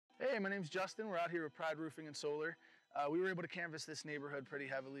Hey, my name's Justin. We're out here with Pride Roofing and Solar. We were able to canvass this neighborhood pretty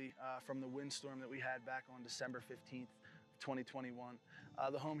heavily from the windstorm that we had back on December 15th, 2021.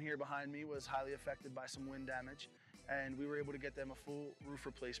 The home here behind me was highly affected by some wind damage, and we were able to get them a full roof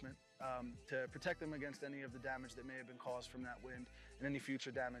replacement to protect them against any of the damage that may have been caused from that wind and any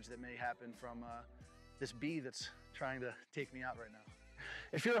future damage that may happen from this bee that's trying to take me out right now.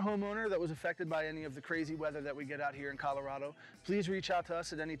 If you're a homeowner that was affected by any of the crazy weather that we get out here in Colorado, please reach out to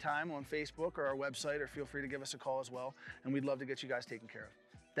us at any time on Facebook or our website, or feel free to give us a call as well, and we'd love to get you guys taken care of.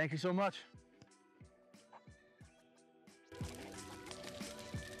 Thank you so much.